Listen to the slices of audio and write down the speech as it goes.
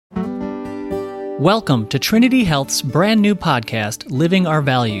Welcome to Trinity Health's brand new podcast, Living Our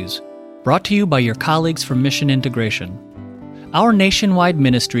Values, brought to you by your colleagues from Mission Integration. Our nationwide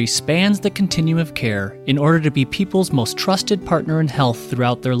ministry spans the continuum of care in order to be people's most trusted partner in health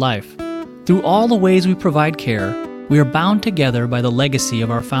throughout their life. Through all the ways we provide care, we are bound together by the legacy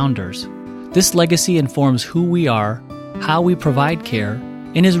of our founders. This legacy informs who we are, how we provide care,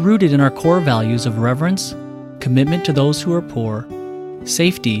 and is rooted in our core values of reverence, commitment to those who are poor,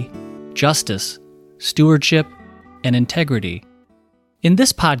 safety, justice, stewardship, and integrity. In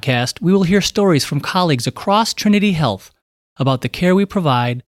this podcast, we will hear stories from colleagues across Trinity Health about the care we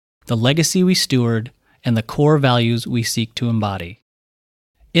provide, the legacy we steward, and the core values we seek to embody.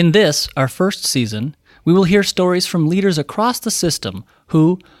 In this, our first season, we will hear stories from leaders across the system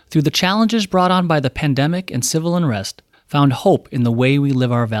who, through the challenges brought on by the pandemic and civil unrest, found hope in the way we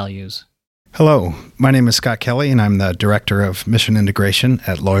live our values. Hello, my name is Scott Kelly, and I'm the Director of Mission Integration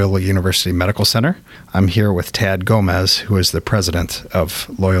at Loyola University Medical Center. I'm here with Tad Gomez, who is the President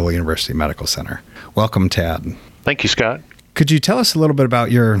of Loyola University Medical Center. Welcome, Tad. Thank you, Scott. Could you tell us a little bit about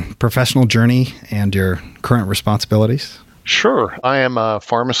your professional journey and your current responsibilities? Sure. I am a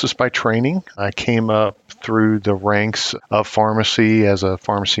pharmacist by training. I came up through the ranks of pharmacy as a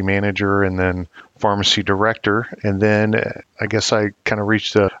pharmacy manager and then pharmacy director. And then I guess I kind of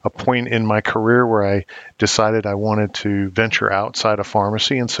reached a point in my career where I decided I wanted to venture outside of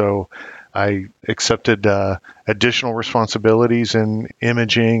pharmacy. And so I accepted additional responsibilities in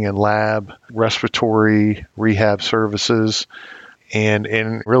imaging and lab, respiratory, rehab services. And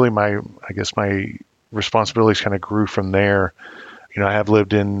really my responsibilities kind of grew from there. You know, I have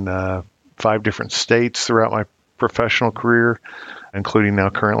lived in 5 different states throughout my professional career, including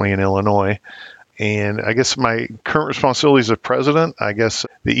now currently in Illinois. And I guess my current responsibilities as president, I guess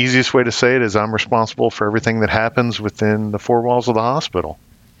the easiest way to say it is I'm responsible for everything that happens within the 4 walls of the hospital.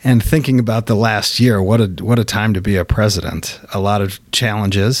 And thinking about the last year, what a time to be a president. A lot of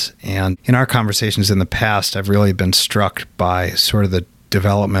challenges. And in our conversations in the past, I've really been struck by sort of the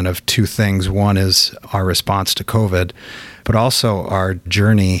development of 2 things. One is our response to COVID, but also our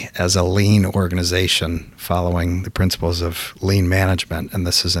journey as a lean organization following the principles of lean management. And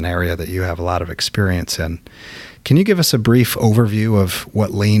this is an area that you have a lot of experience in. Can you give us a brief overview of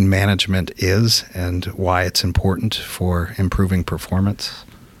what lean management is and why it's important for improving performance?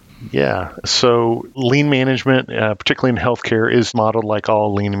 Yeah. So lean management, particularly in healthcare, is modeled like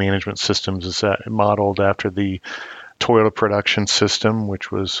all lean management systems. It's modeled after the Toyota production system,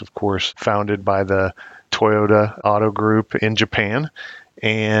 which was, of course, founded by the Toyota Auto Group in Japan.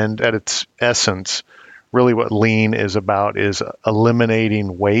 And at its essence, really what lean is about is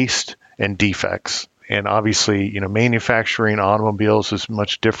eliminating waste and defects. And obviously, you know, manufacturing automobiles is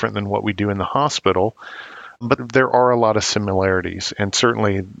much different than what we do in the hospital, but there are a lot of similarities. And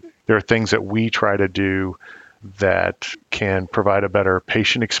certainly there are things that we try to do that can provide a better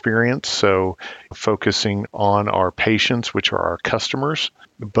patient experience. So focusing on our patients, which are our customers,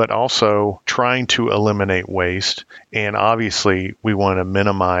 but also trying to eliminate waste. And obviously we want to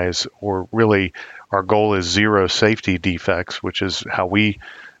minimize, or really our goal is 0 safety defects, which is how we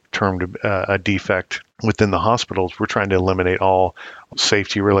termed a defect within the hospitals. We're trying to eliminate all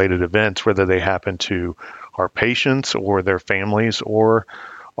safety related events, whether they happen to our patients or their families or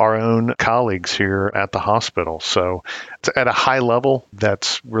our own colleagues here at the hospital. So at a high level,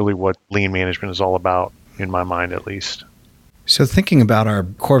 that's really what lean management is all about, in my mind at least. So thinking about our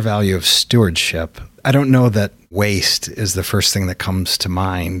core value of stewardship, I don't know that waste is the first thing that comes to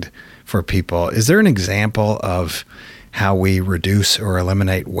mind for people. Is there an example of how we reduce or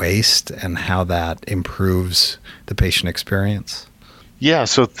eliminate waste and how that improves the patient experience? Yeah,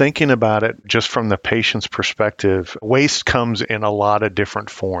 so thinking about it just from the patient's perspective, waste comes in a lot of different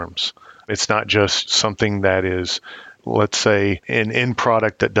forms. It's not just something that is, let's say, an end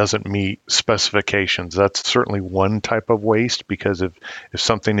product that doesn't meet specifications. That's certainly one type of waste, because if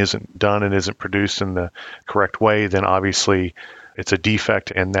something isn't done and isn't produced in the correct way, then obviously it's a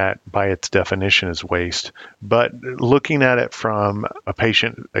defect, and that by its definition is waste. But looking at it from a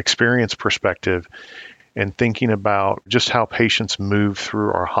patient experience perspective, and thinking about just how patients move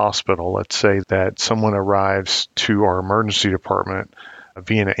through our hospital. Let's say that someone arrives to our emergency department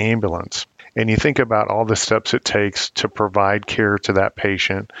via an ambulance, and you think about all the steps it takes to provide care to that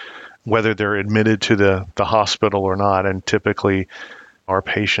patient, whether they're admitted to the hospital or not. And typically our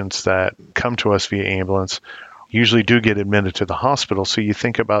patients that come to us via ambulance usually do get admitted to the hospital. So you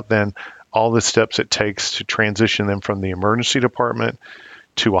think about then all the steps it takes to transition them from the emergency department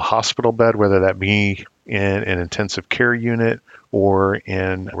to a hospital bed, whether that be in an intensive care unit or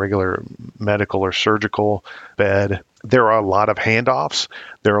in a regular medical or surgical bed, there are a lot of handoffs.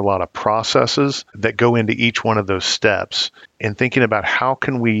 There are a lot of processes that go into each one of those steps. And thinking about how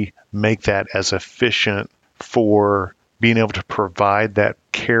can we make that as efficient for being able to provide that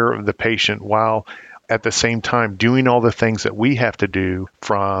care of the patient while at the same time doing all the things that we have to do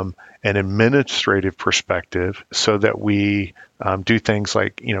from an administrative perspective so that we do things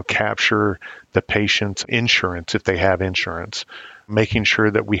like, capture the patient's insurance if they have insurance, making sure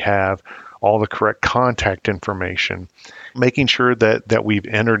that we have all the correct contact information, making sure that we've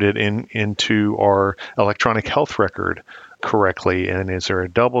entered it into our electronic health record correctly, and is there a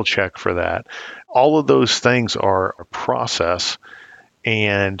double check for that? All of those things are a process,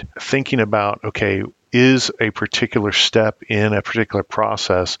 and thinking about, okay, is a particular step in a particular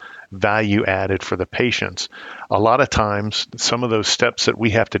process value added for the patients? A lot of times, some of those steps that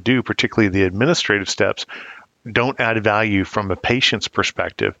we have to do, particularly the administrative steps, don't add value from a patient's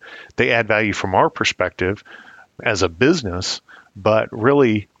perspective. They add value from our perspective as a business, but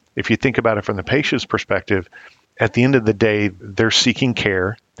really, if you think about it from the patient's perspective, at the end of the day, they're seeking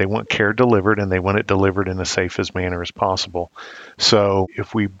care. They want care delivered, and they want it delivered in the safest manner as possible. So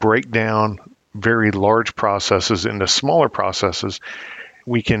if we break down very large processes into smaller processes,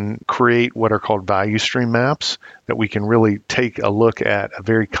 we can create what are called value stream maps that we can really take a look at a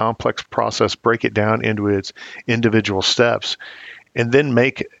very complex process, break it down into its individual steps, and then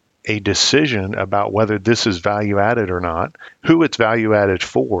make a decision about whether this is value added or not, who it's value added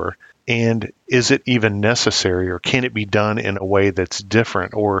for, and is it even necessary, or can it be done in a way that's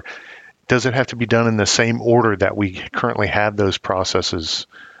different, or does it have to be done in the same order that we currently have those processes,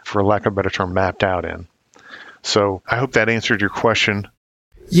 for lack of a better term, mapped out in. So I hope that answered your question.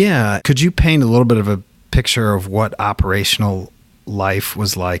 Yeah. Could you paint a little bit of a picture of what operational life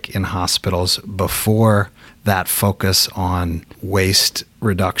was like in hospitals before that focus on waste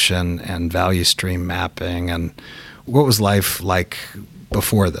reduction and value stream mapping? And what was life like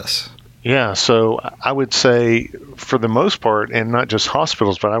before this? Yeah, so I would say for the most part, and not just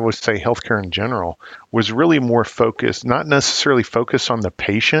hospitals, but I would say healthcare in general, was really more focused, not necessarily focused on the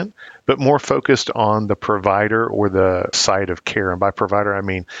patient, but more focused on the provider or the site of care. And by provider, I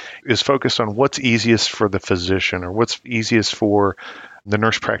mean is focused on what's easiest for the physician or what's easiest for the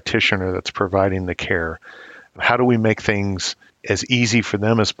nurse practitioner that's providing the care. How do we make things as easy for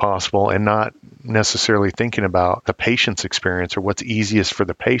them as possible and not necessarily thinking about the patient's experience or what's easiest for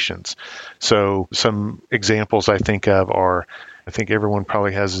the patients? So some examples I think of are, I think everyone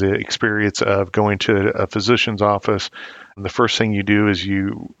probably has the experience of going to a physician's office. And the first thing you do is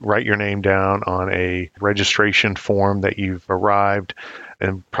you write your name down on a registration form that you've arrived.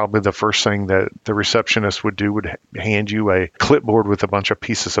 And probably the first thing that the receptionist would do would hand you a clipboard with a bunch of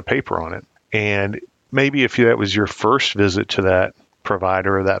pieces of paper on it. And maybe if that was your first visit to that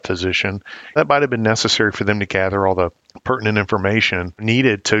provider or that physician, that might have been necessary for them to gather all the pertinent information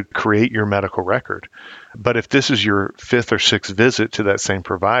needed to create your medical record. But if this is your fifth or sixth visit to that same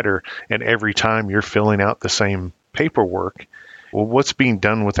provider, and every time you're filling out the same paperwork, well, what's being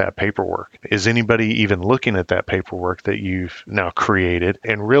done with that paperwork? Is anybody even looking at that paperwork that you've now created?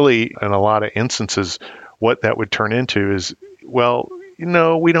 And really, in a lot of instances, what that would turn into is, well,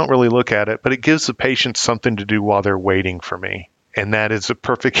 no, we don't really look at it, but it gives the patient something to do while they're waiting for me. And that is a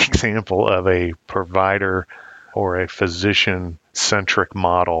perfect example of a provider or a physician-centric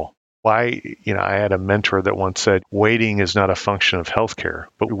model. I had a mentor that once said, waiting is not a function of healthcare,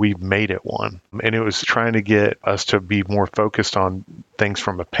 but we've made it one. And it was trying to get us to be more focused on things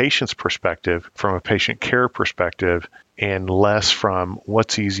from a patient's perspective, from a patient care perspective, and less from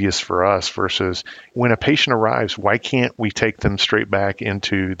what's easiest for us versus when a patient arrives, why can't we take them straight back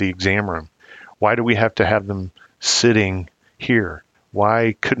into the exam room? Why do we have to have them sitting here?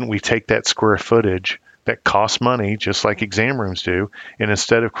 Why couldn't we take that square footage that costs money, just like exam rooms do, and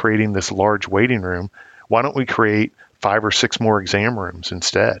instead of creating this large waiting room, why don't we create 5 or 6 more exam rooms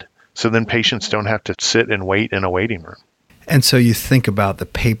instead? So then patients don't have to sit and wait in a waiting room. And so you think about the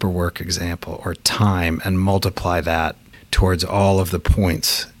paperwork example or time and multiply that towards all of the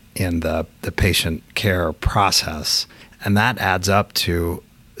points in the patient care process. And that adds up to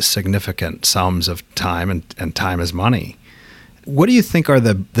significant sums of time, and time is money. What do you think are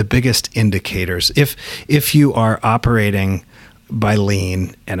the biggest indicators? If you are operating by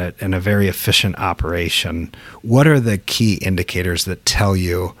lean and a very efficient operation, what are the key indicators that tell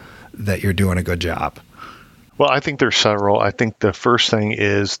you that you're doing a good job? Well, I think there's several. I think the first thing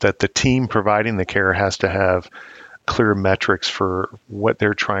is that the team providing the care has to have clear metrics for what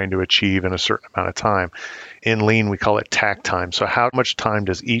they're trying to achieve in a certain amount of time. In lean, we call it tack time. So how much time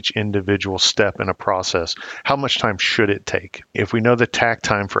does each individual step in a process, how much time should it take? If we know the tack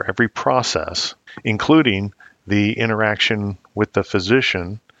time for every process, including the interaction with the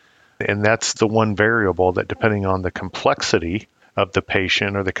physician. And that's the one variable that, depending on the complexity of the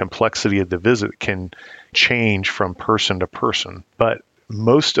patient or the complexity of the visit, can change from person to person. But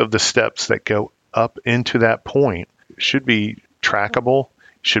most of the steps that go up into that point should be trackable,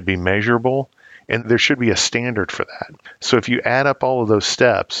 should be measurable, and there should be a standard for that. So if you add up all of those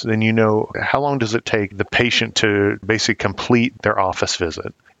steps, then you know how long does it take the patient to basically complete their office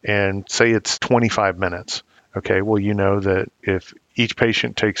visit. And say it's 25 minutes. Okay, well, you know that if each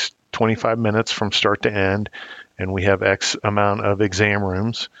patient takes 25 minutes from start to end, and we have X amount of exam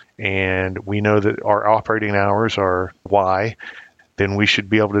rooms, and we know that our operating hours are Y, then we should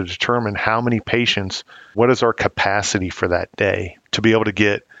be able to determine how many patients, what is our capacity for that day to be able to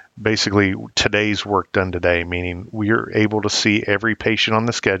get basically today's work done today, meaning we are able to see every patient on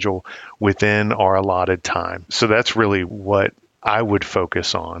the schedule within our allotted time. So that's really what I would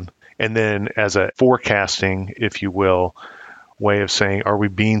focus on. And then as a forecasting, if you will, way of saying, are we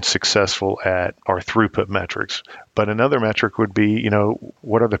being successful at our throughput metrics? But another metric would be,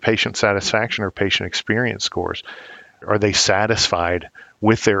 what are the patient satisfaction or patient experience scores? Are they satisfied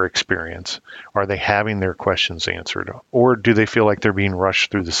with their experience? Are they having their questions answered? Or do they feel like they're being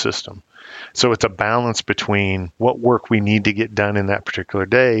rushed through the system? So it's a balance between what work we need to get done in that particular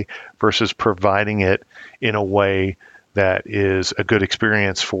day versus providing it in a way that is a good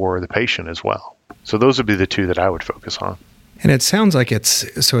experience for the patient as well. So those would be the two that I would focus on. And it sounds like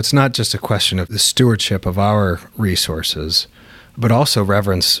it's not just a question of the stewardship of our resources, but also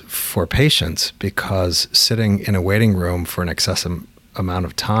reverence for patients, because sitting in a waiting room for an excessive amount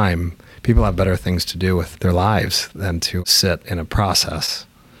of time, people have better things to do with their lives than to sit in a process.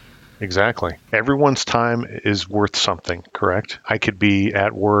 Exactly. Everyone's time is worth something, correct? I could be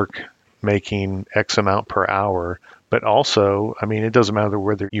at work making X amount per hour, but also, it doesn't matter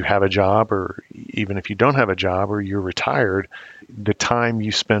whether you have a job or even if you don't have a job or you're retired, the time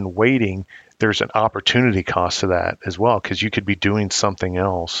you spend waiting, there's an opportunity cost to that as well, because you could be doing something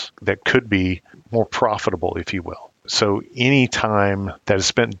else that could be more profitable, if you will. So any time that is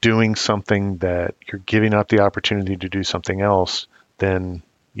spent doing something that you're giving up the opportunity to do something else, then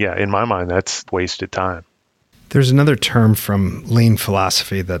yeah, in my mind, that's wasted time. There's another term from lean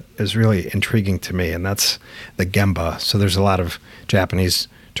philosophy that is really intriguing to me, and that's the Gemba. So there's a lot of Japanese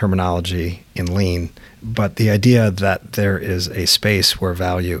terminology in lean, but the idea that there is a space where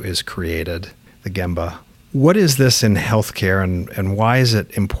value is created, the Gemba. What is this in healthcare, and why is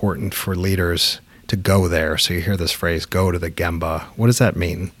it important for leaders to go there? So you hear this phrase, go to the Gemba. What does that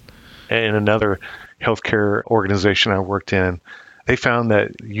mean? In another healthcare organization I worked in, they found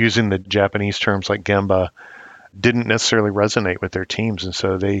that using the Japanese terms like Gemba didn't necessarily resonate with their teams. And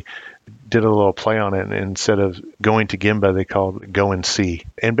so they did a little play on it. And instead of going to Gemba, they called it go and see.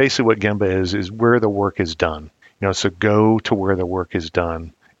 And basically what Gemba is where the work is done. So go to where the work is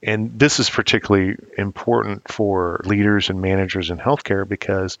done. And this is particularly important for leaders and managers in healthcare,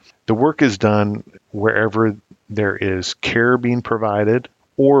 because the work is done wherever there is care being provided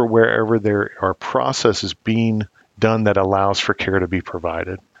or wherever there are processes being done that allows for care to be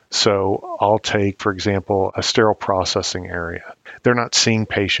provided. So I'll take, for example, a sterile processing area. They're not seeing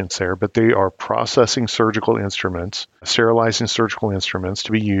patients there, but they are processing surgical instruments, sterilizing surgical instruments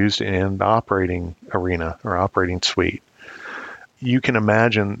to be used in the operating arena or operating suite. You can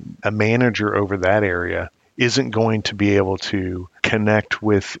imagine a manager over that area isn't going to be able to connect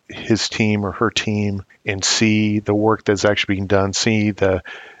with his team or her team and see the work that's actually being done, see the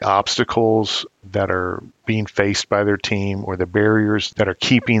obstacles that are being faced by their team or the barriers that are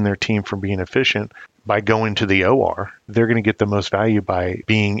keeping their team from being efficient by going to the OR. They're going to get the most value by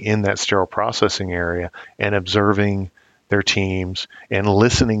being in that sterile processing area and observing their teams and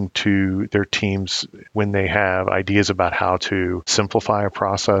listening to their teams when they have ideas about how to simplify a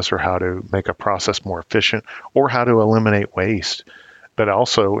process or how to make a process more efficient or how to eliminate waste, but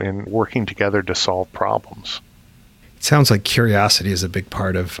also in working together to solve problems. It sounds like curiosity is a big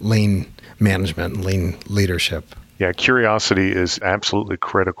part of lean management and lean leadership. Yeah, curiosity is absolutely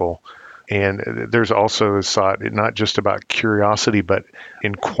critical. And there's also a thought, not just about curiosity, but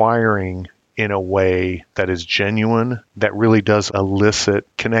inquiring in a way that is genuine, that really does elicit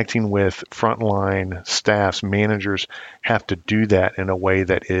connecting with frontline staffs. Managers have to do that in a way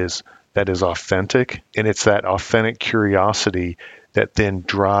that is authentic. And it's that authentic curiosity that then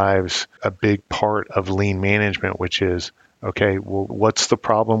drives a big part of lean management, which is, okay, well, what's the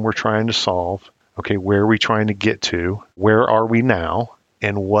problem we're trying to solve? Okay, where are we trying to get to? Where are we now?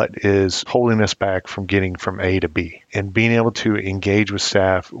 And what is holding us back from getting from A to B? And being able to engage with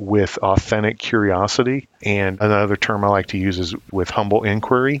staff with authentic curiosity, and another term I like to use is with humble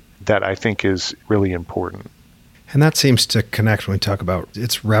inquiry, that I think is really important. And that seems to connect when we talk about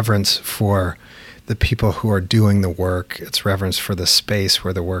its reverence for the people who are doing the work. It's reverence for the space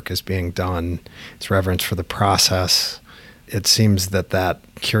where the work is being done. It's reverence for the process. It seems that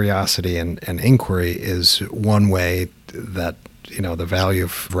curiosity and inquiry is one way that, the value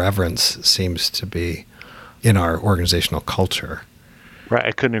of reverence seems to be in our organizational culture. Right.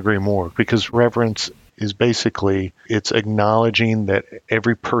 I couldn't agree more, because reverence is basically, it's acknowledging that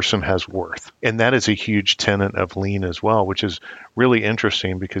every person has worth. And that is a huge tenet of Lean as well, which is really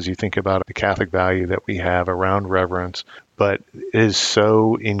interesting because you think about the Catholic value that we have around reverence, but it is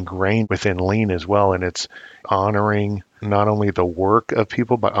so ingrained within Lean as well. And it's honoring not only the work of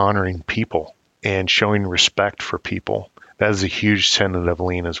people, but honoring people and showing respect for people. That is a huge tenet of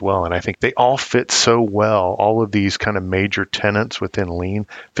Lean as well. And I think they all fit so well. All of these kind of major tenets within Lean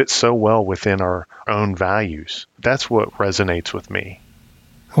fit so well within our own values. That's what resonates with me.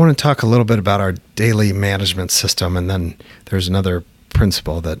 I want to talk a little bit about our daily management system. And then there's another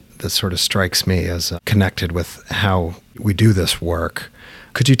principle that sort of strikes me as connected with how we do this work.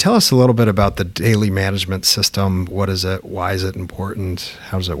 Could you tell us a little bit about the daily management system? What is it? Why is it important?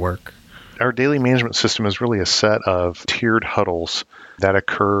 How does it work? Our daily management system is really a set of tiered huddles that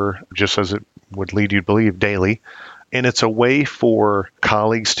occur, just as it would lead you to believe, daily. And it's a way for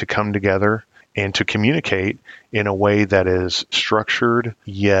colleagues to come together and to communicate in a way that is structured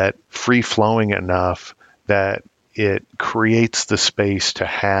yet free-flowing enough that it creates the space to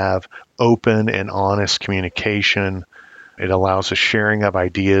have open and honest communication. It allows the sharing of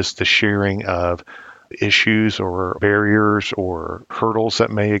ideas, the sharing of issues or barriers or hurdles that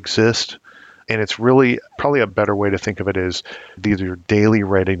may exist. And it's really probably a better way to think of it is these are daily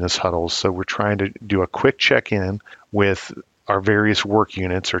readiness huddles. So we're trying to do a quick check-in with our various work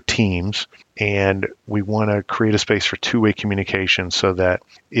units or teams, and we want to create a space for two-way communication so that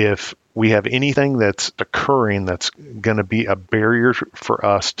if we have anything that's occurring that's going to be a barrier for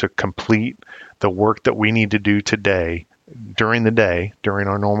us to complete the work that we need to do today, during the day, during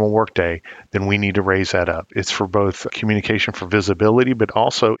our normal work day, then we need to raise that up. It's for both communication for visibility, but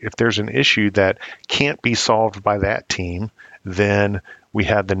also if there's an issue that can't be solved by that team, then we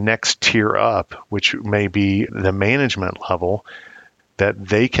have the next tier up, which may be the management level, that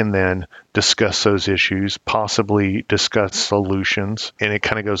they can then discuss those issues, possibly discuss solutions, and it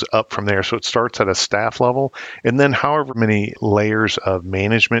kind of goes up from there. So it starts at a staff level, and then however many layers of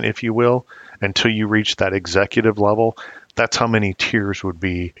management, if you will, until you reach that executive level. That's how many tiers would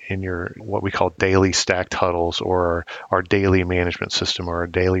be in your what we call daily stacked huddles or our daily management system or our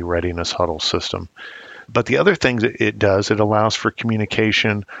daily readiness huddle system. But the other thing that it does, it allows for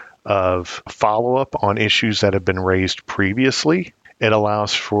communication of follow-up on issues that have been raised previously. It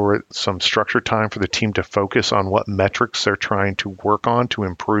allows for some structured time for the team to focus on what metrics they're trying to work on to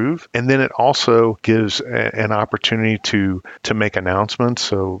improve. And then it also gives an opportunity to make announcements,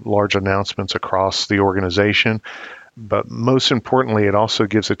 so large announcements across the organization. But most importantly, it also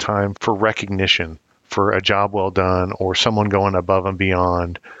gives a time for recognition for a job well done or someone going above and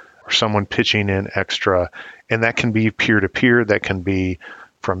beyond or someone pitching in extra. And that can be peer-to-peer. That can be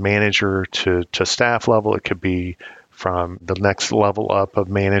from manager to staff level. It could be from the next level up of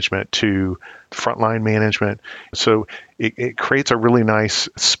management to frontline management. So it creates a really nice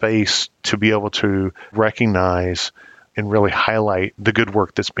space to be able to recognize and really highlight the good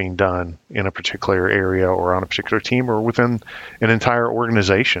work that's being done in a particular area or on a particular team or within an entire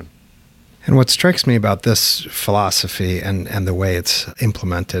organization. And what strikes me about this philosophy and the way it's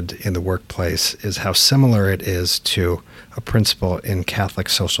implemented in the workplace is how similar it is to a principle in Catholic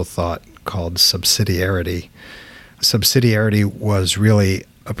social thought called subsidiarity. Subsidiarity was really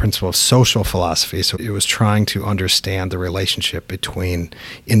a principle of social philosophy. So it was trying to understand the relationship between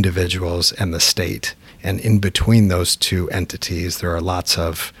individuals and the state. And in between those two entities, there are lots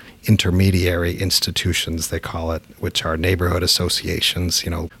of intermediary institutions, they call it, which are neighborhood associations,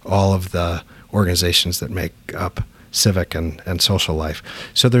 all of the organizations that make up civic and social life.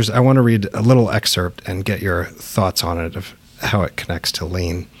 So I want to read a little excerpt and get your thoughts on it of how it connects to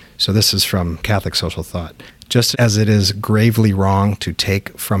Lean. So this is from Catholic Social Thought. Just as it is gravely wrong to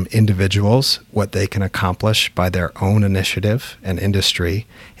take from individuals what they can accomplish by their own initiative and industry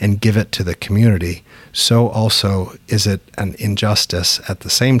and give it to the community, so also is it an injustice, at the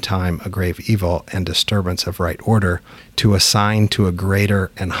same time a grave evil and disturbance of right order, to assign to a greater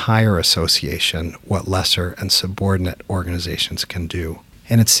and higher association what lesser and subordinate organizations can do.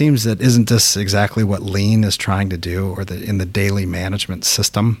 And it seems that isn't this exactly what Lean is trying to do, or that in the daily management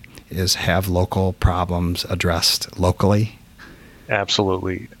system, is have local problems addressed locally?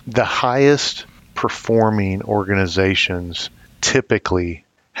 Absolutely. The highest performing organizations typically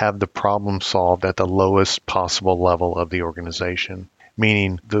have the problem solved at the lowest possible level of the organization.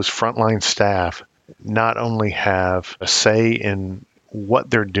 Meaning those frontline staff not only have a say in what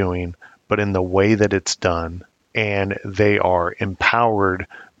they're doing, but in the way that it's done. And they are empowered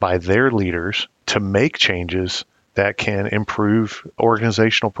by their leaders to make changes that can improve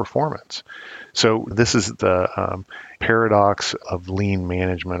organizational performance. So this is the paradox of lean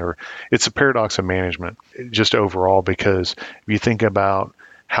management, or it's a paradox of management just overall, because if you think about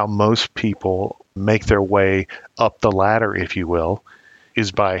how most people make their way up the ladder, if you will,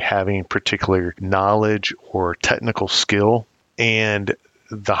 is by having particular knowledge or technical skill. And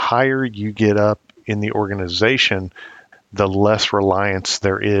the higher you get up in the organization, the less reliance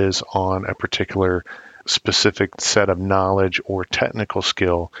there is on a particular specific set of knowledge or technical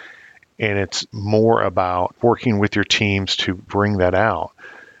skill. And it's more about working with your teams to bring that out.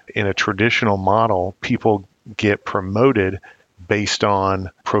 In a traditional model, people get promoted based on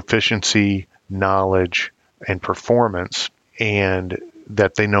proficiency, knowledge, and performance, and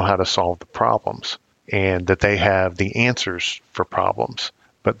that they know how to solve the problems and that they have the answers for problems.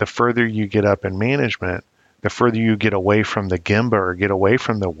 But the further you get up in management, the further you get away from the Gemba or get away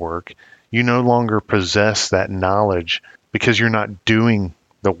from the work, you no longer possess that knowledge because you're not doing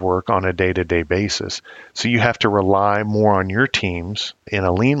the work on a day-to-day basis. So you have to rely more on your teams in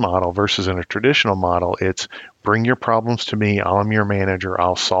a lean model versus in a traditional model. It's bring your problems to me. I'm your manager.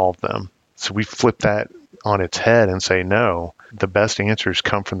 I'll solve them. So we flip that on its head and say, no, the best answers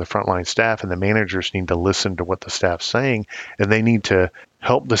come from the frontline staff, and the managers need to listen to what the staff's saying, and they need to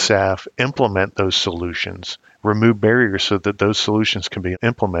help the staff implement those solutions, remove barriers so that those solutions can be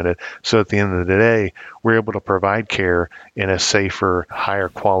implemented. So at the end of the day, we're able to provide care in a safer, higher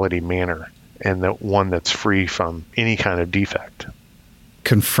quality manner, and the one that's free from any kind of defect.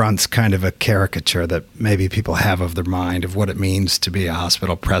 Confronts kind of a caricature that maybe people have of their mind of what it means to be a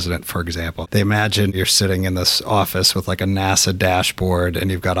hospital president, for example. They imagine you're sitting in this office with like a NASA dashboard and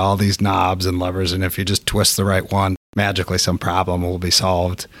you've got all these knobs and levers, and if you just twist the right one, magically some problem will be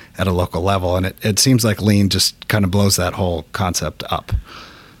solved at a local level. And it seems like lean just kind of blows that whole concept up.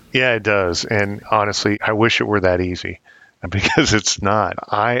 Yeah, it does. And honestly, I wish it were that easy, because it's not.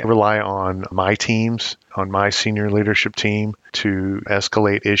 I rely on my teams, on my senior leadership team, to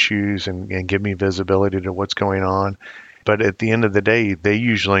escalate issues and give me visibility to what's going on. But at the end of the day, they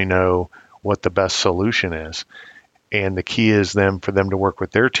usually know what the best solution is. And the key is for them to work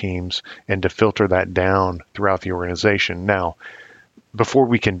with their teams and to filter that down throughout the organization. Now, before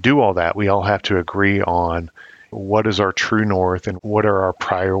we can do all that, we all have to agree on what is our true north and what are our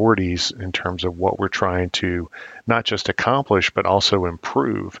priorities in terms of what we're trying to not just accomplish, but also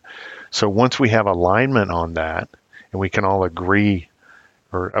improve. So once we have alignment on that, and we can all agree,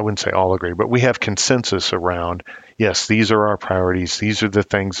 or I wouldn't say all agree, but we have consensus around, yes, these are our priorities. These are the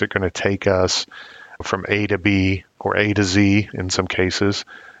things that are going to take us from A to B or A to Z in some cases.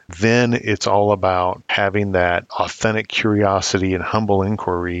 Then it's all about having that authentic curiosity and humble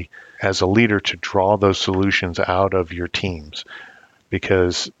inquiry as a leader to draw those solutions out of your teams,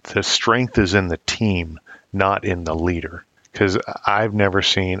 because the strength is in the team, not in the leader. Because I've never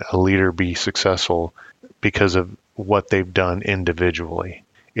seen a leader be successful because of what they've done individually.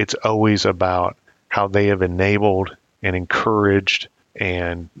 It's always about how they have enabled and encouraged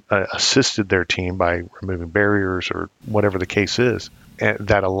and assisted their team by removing barriers or whatever the case is,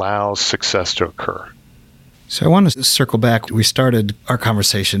 that allows success to occur. So I want to circle back. We started our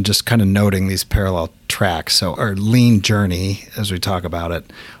conversation just kind of noting these parallel tracks. So our lean journey, as we talk about it,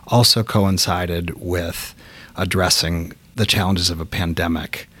 also coincided with addressing the challenges of a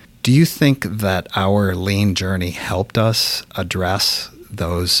pandemic. Do you think that our lean journey helped us address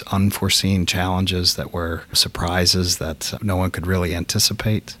those unforeseen challenges that were surprises that no one could really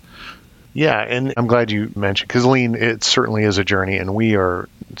anticipate? Yeah, and I'm glad you mentioned, because lean, it certainly is a journey, and we are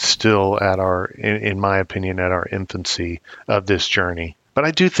still in my opinion, at our infancy of this journey. But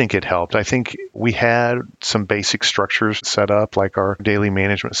I do think it helped. I think we had some basic structures set up, like our daily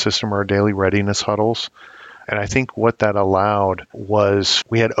management system or our daily readiness huddles. And I think what that allowed was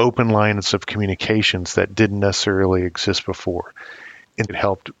we had open lines of communications that didn't necessarily exist before. And it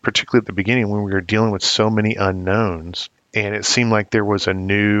helped, particularly at the beginning when we were dealing with so many unknowns. And it seemed like there was a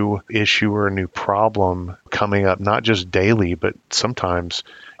new issue or a new problem coming up, not just daily, but sometimes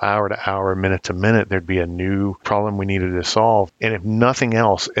hour to hour, minute to minute, there'd be a new problem we needed to solve. And if nothing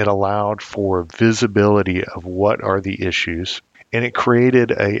else, it allowed for visibility of what are the issues. And it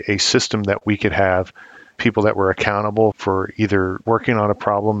created a system that we could have people that were accountable for either working on a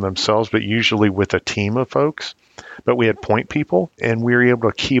problem themselves, but usually with a team of folks. But we had point people, and we were able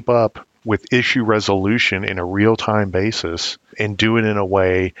to keep up with issue resolution in a real-time basis and do it in a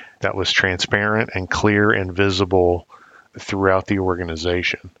way that was transparent and clear and visible throughout the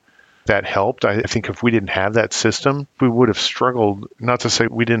organization. That helped. I think if we didn't have that system, we would have struggled. Not to say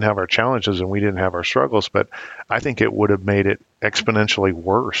we didn't have our challenges and we didn't have our struggles, but I think it would have made it exponentially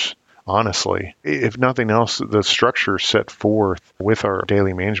worse, honestly. If nothing else, the structure set forth with our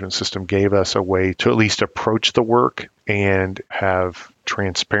daily management system gave us a way to at least approach the work and have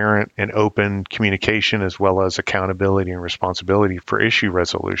transparent and open communication as well as accountability and responsibility for issue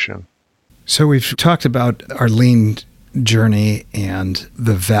resolution. So we've talked about our lean journey and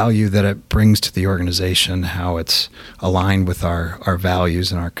the value that it brings to the organization, how it's aligned with our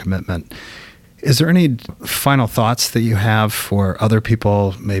values and our commitment. Is there any final thoughts that you have for other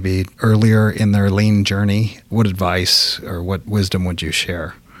people maybe earlier in their lean journey? What advice or what wisdom would you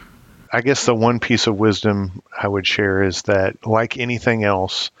share? I guess the one piece of wisdom I would share is that, like anything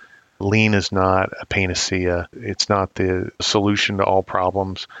else, lean is not a panacea. It's not the solution to all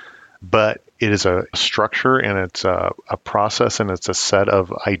problems, but it is a structure and it's a process and it's a set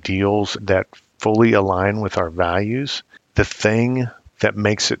of ideals that fully align with our values. The thing that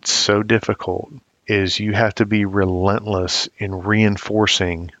makes it so difficult is you have to be relentless in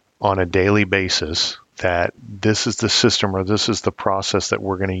reinforcing on a daily basis that this is the system or this is the process that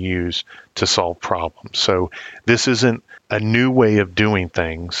we're going to use to solve problems. So this isn't a new way of doing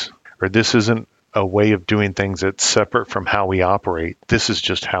things, or this isn't a way of doing things that's separate from how we operate. This is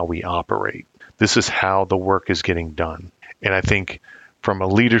just how we operate. This is how the work is getting done. And I think from a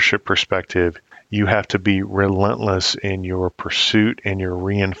leadership perspective, you have to be relentless in your pursuit and your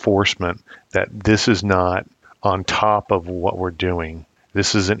reinforcement that this is not on top of what we're doing.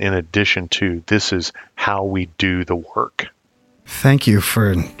 This isn't in addition to. This is how we do the work. Thank you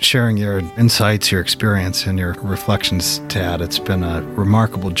for sharing your insights, your experience, and your reflections, Tad. It's been a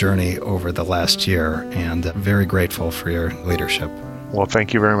remarkable journey over the last year, and very grateful for your leadership. Well,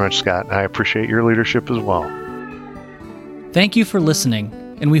 thank you very much, Scott. I appreciate your leadership as well. Thank you for listening,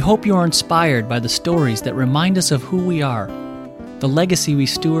 and we hope you are inspired by the stories that remind us of who we are, the legacy we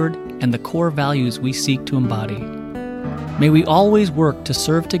steward, and the core values we seek to embody. May we always work to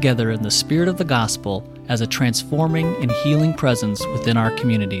serve together in the spirit of the gospel as a transforming and healing presence within our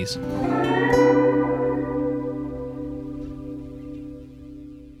communities.